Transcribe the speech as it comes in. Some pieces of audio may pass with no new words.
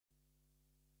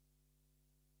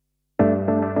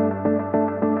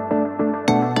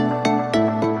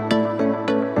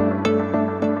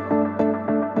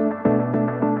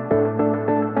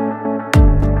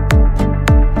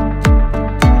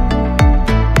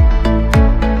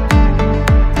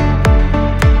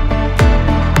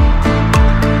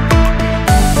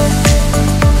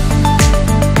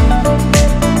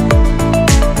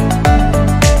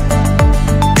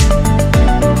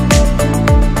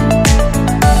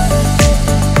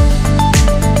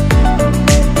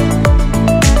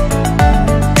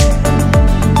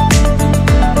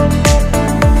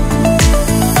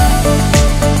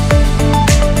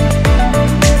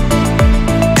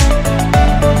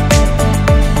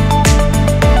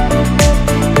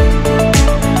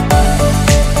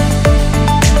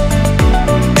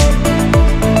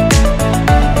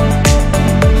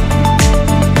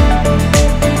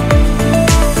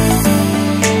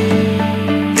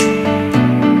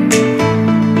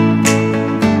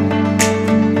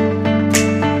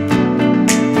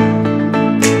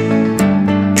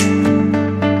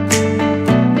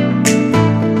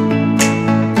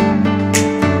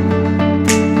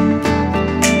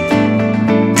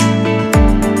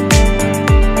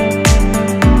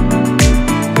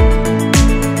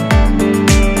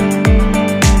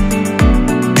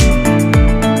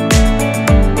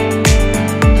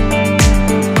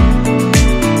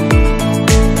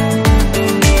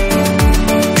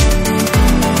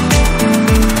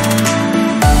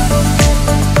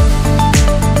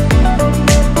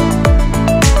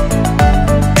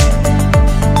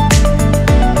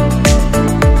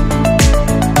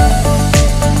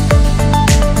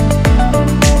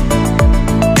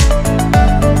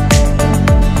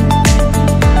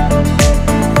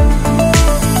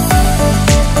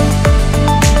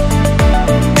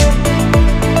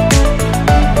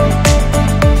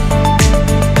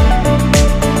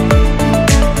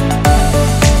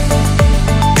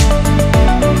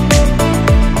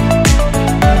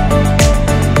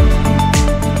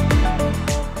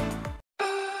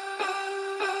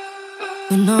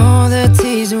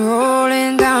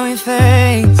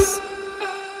face,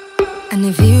 and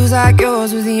it feels like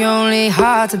yours was the only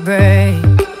heart to break.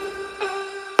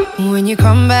 When you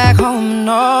come back home and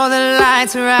all the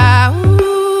lights are out,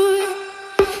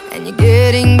 and you're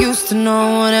getting used to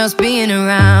no one else being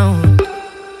around.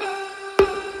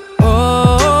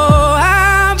 Oh,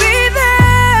 I'll be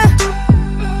there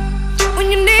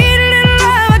when you need a little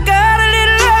love. I got a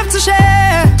little love to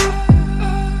share.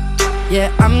 Yeah,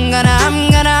 I'm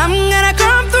gonna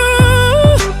come through.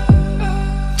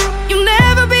 You'll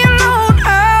never be alone.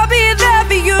 I'll be there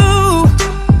for you.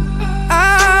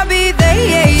 I'll be there,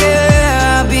 yeah,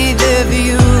 yeah. I'll be there for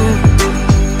you.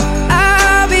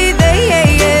 I'll be there, yeah,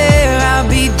 yeah. I'll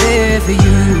be there for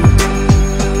you.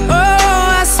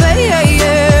 Oh, I say, yeah,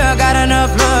 yeah. I got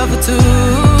enough love for two.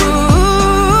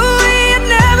 You'll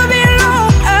never be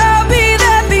alone. I'll be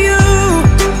there for you.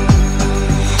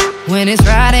 When it's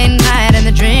Friday night and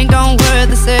the drink don't work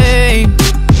the same,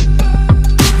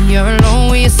 you're alone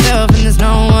with yourself and there's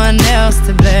no one else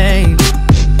to blame.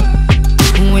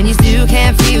 When you still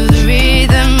can't feel the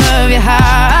rhythm of your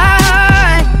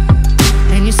heart,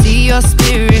 and you see your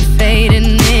spirit